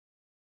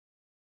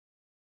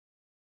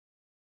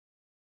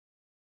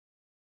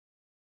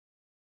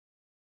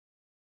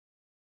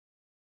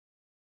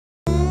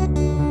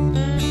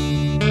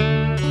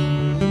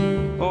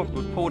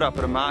foot up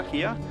at a mark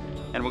here,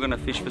 and we're going to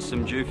fish for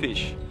some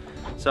jewfish.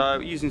 So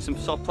using some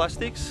soft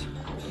plastics,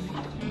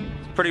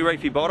 it's pretty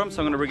reefy bottom,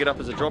 so I'm going to rig it up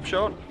as a drop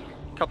shot.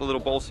 A couple of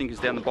little ball sinkers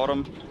down the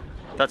bottom.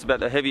 That's about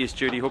the heaviest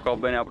duty hook I've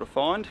been able to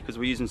find, because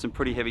we're using some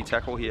pretty heavy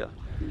tackle here.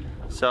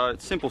 So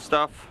it's simple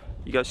stuff.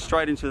 You go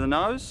straight into the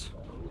nose,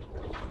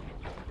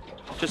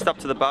 just up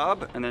to the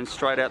barb, and then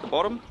straight out the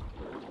bottom.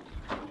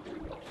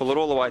 Pull it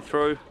all the way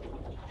through.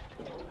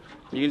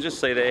 You can just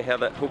see there how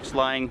that hook's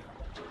laying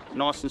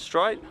nice and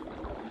straight.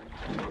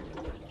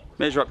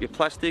 Measure up your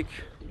plastic.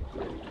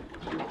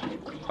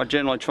 I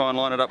generally try and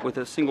line it up with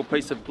a single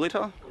piece of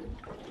glitter.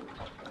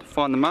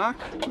 Find the mark.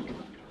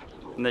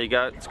 And there you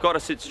go. It's got to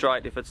sit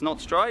straight. If it's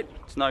not straight,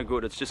 it's no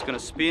good. It's just going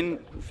to spin.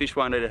 Fish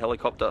won't eat a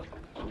helicopter.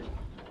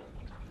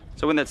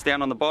 So when that's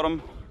down on the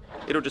bottom,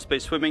 it'll just be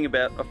swimming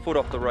about a foot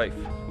off the reef,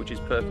 which is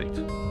perfect.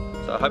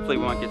 So hopefully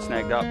we won't get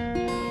snagged up.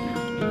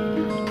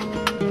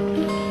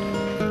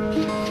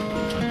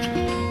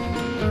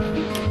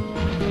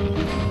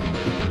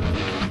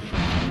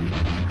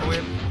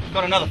 We've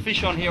got another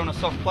fish on here on a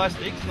soft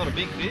plastic. It's not a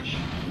big fish.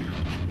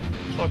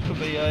 Looks like it could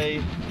be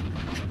a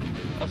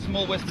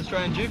small West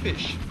Australian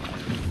jewfish.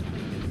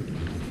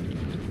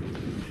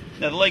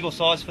 Now the legal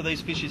size for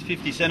these fish is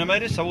 50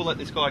 centimetres, so we'll let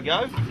this guy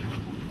go.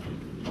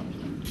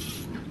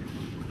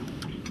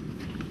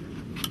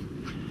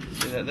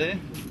 See that there?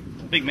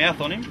 Big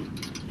mouth on him.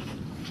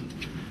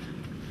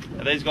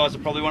 Now these guys are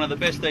probably one of the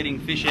best eating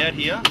fish out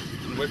here.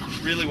 And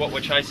really what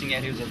we're chasing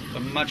out here is a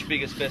much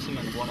bigger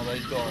specimen of one of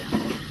these guys.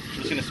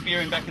 I'm just going to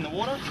spear him back in the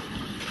water.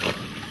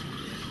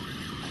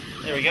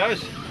 There he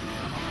goes.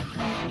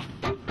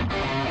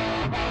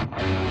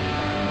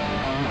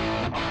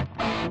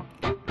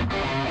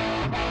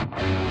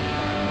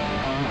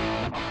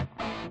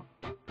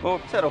 Well,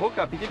 he's had a hook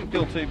up. He didn't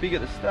feel too big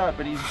at the start,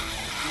 but he's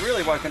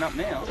really woken up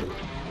now.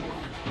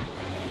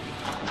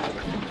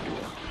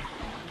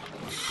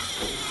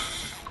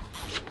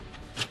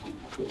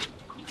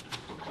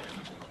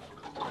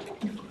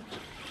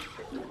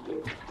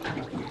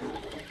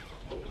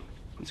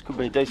 This could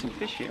be a decent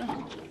fish here.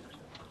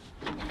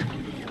 I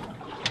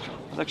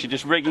was actually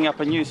just rigging up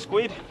a new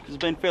squid. It's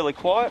been fairly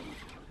quiet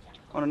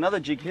on another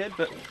jig head,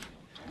 but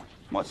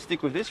might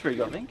stick with this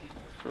rig, I think,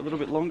 for a little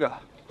bit longer.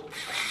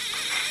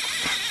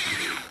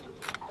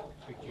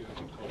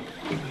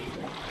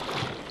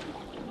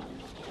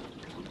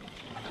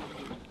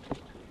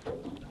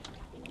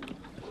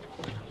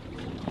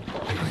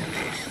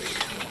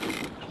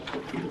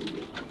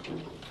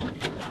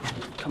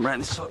 Come around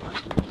this side.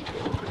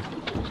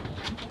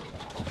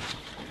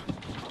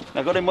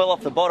 Now I got him well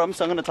off the bottom,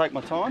 so I'm going to take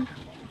my time.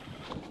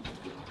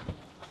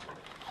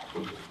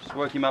 Just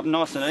work him up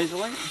nice and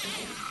easily.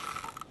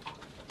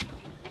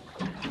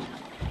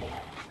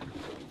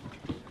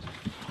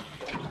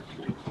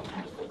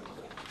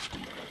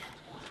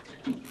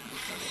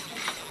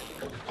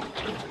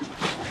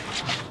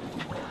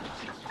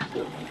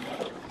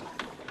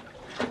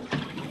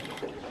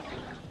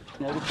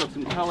 Now we've got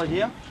some colour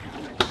here.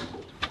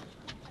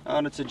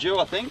 And it's a jew,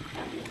 I think.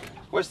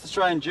 West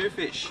Australian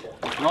jewfish.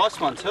 Nice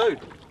one too.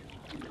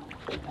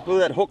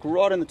 Look at that hook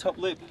right in the top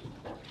lip.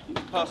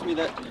 Pass me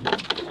that.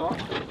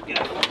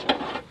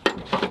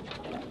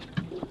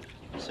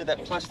 See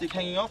that plastic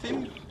hanging off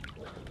him?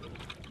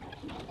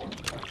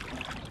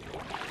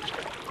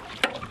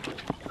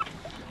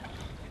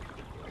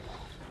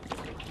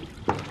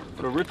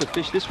 What a ripper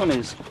fish this one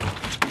is.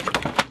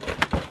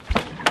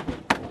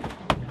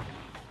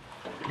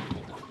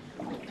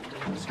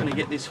 Just going to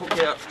get this hook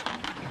out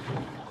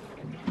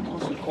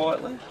nice and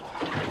quietly.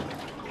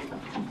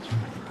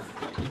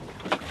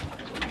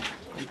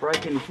 Don't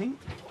break anything.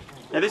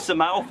 Now this is a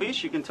male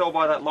fish. You can tell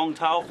by that long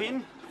tail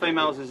fin.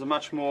 Females is a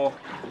much more,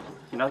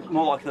 you know,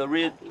 more like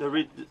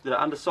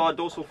the underside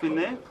dorsal fin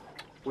there,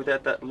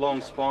 without that long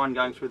spine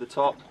going through the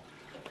top.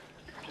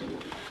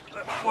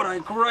 What a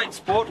great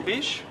sport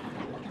fish.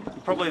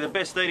 Probably the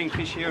best eating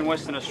fish here in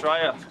Western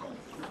Australia.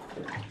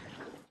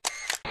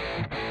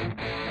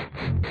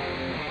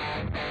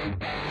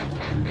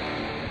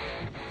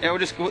 Now we'll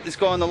just put this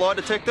guy on the lie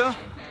detector.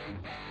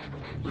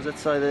 What does that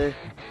say there?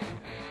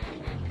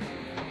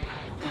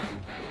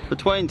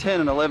 Between 10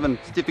 and 11,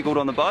 it's difficult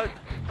on the boat.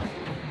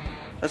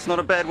 That's not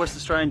a bad West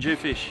Australian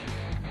jewfish.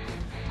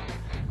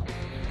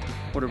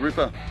 What a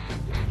ripper.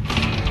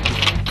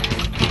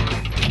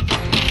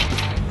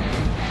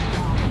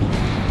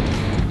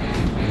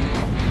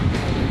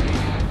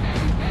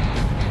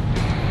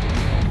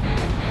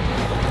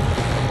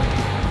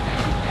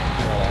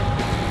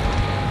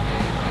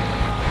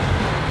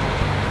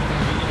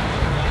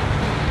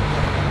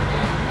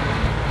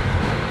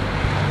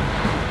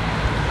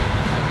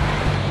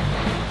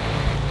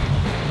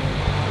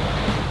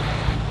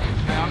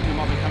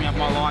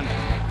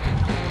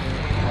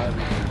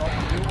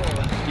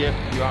 Yeah,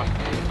 you are.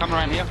 Come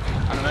around here,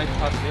 underneath,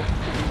 past here.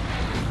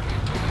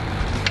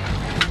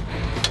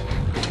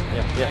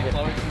 Yeah.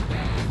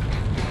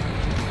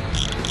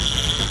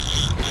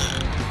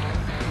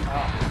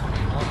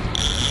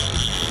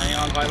 Hang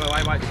on,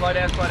 wait, slow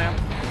down.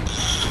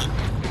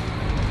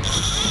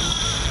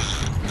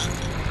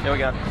 There we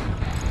go.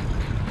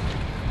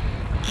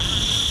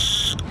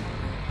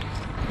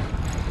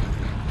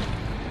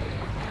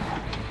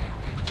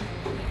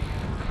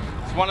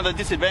 It's one of the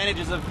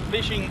disadvantages of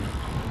fishing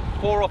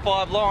 4 or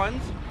 5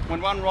 lines.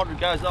 When one rod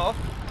goes off,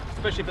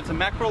 especially if it's a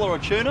mackerel or a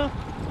tuna,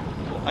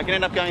 I can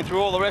end up going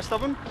through all the rest of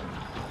them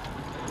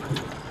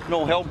and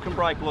all hell can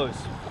break loose.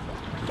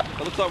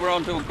 It looks like we're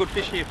on to a good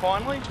fish here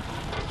finally.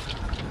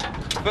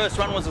 First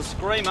run was a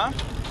screamer.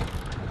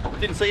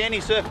 Didn't see any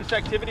surface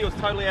activity, it was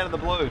totally out of the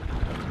blue.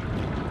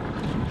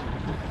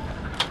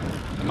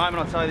 The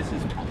moment I tell you this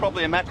is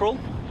probably a mackerel.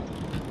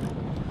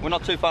 We're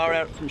not too far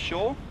out from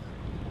shore.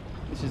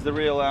 This is the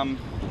real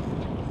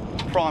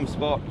prime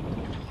spot.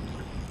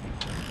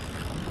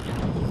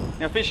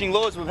 Now fishing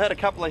lures, we've had a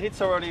couple of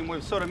hits already and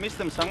we've sort of missed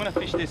them, so I'm going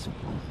to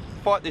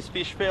fight this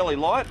fish fairly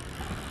light.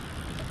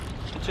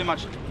 Not too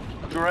much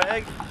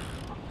drag.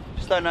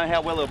 Just don't know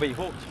how well it'll be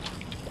hooked.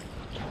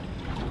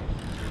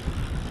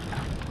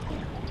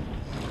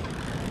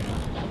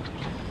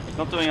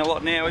 Not doing a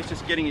lot now, he's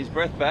just getting his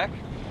breath back.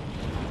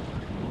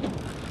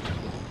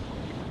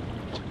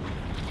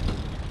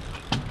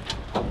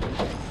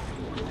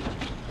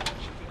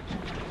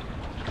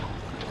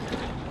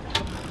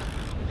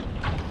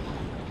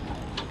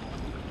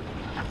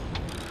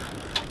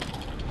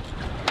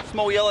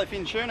 Small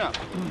yellowfin tuna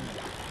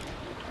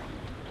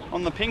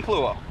on the pink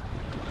lure.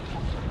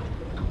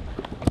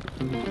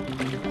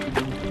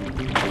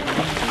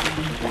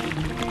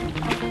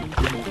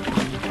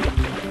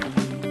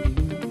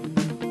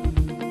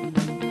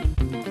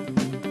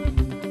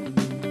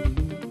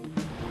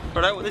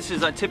 Righto, well, this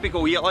is a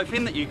typical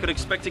yellowfin that you could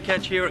expect to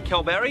catch here at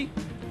Kalbarri.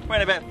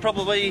 Around about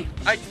probably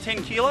 8 to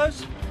 10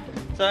 kilos.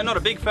 So not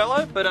a big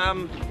fellow, but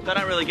they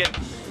don't really get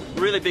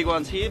really big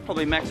ones here.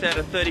 Probably max out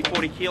at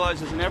 30-40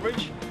 kilos as an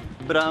average.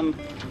 But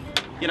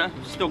you know,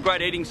 still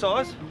great eating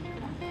size.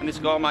 And this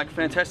guy will make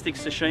fantastic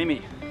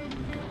sashimi.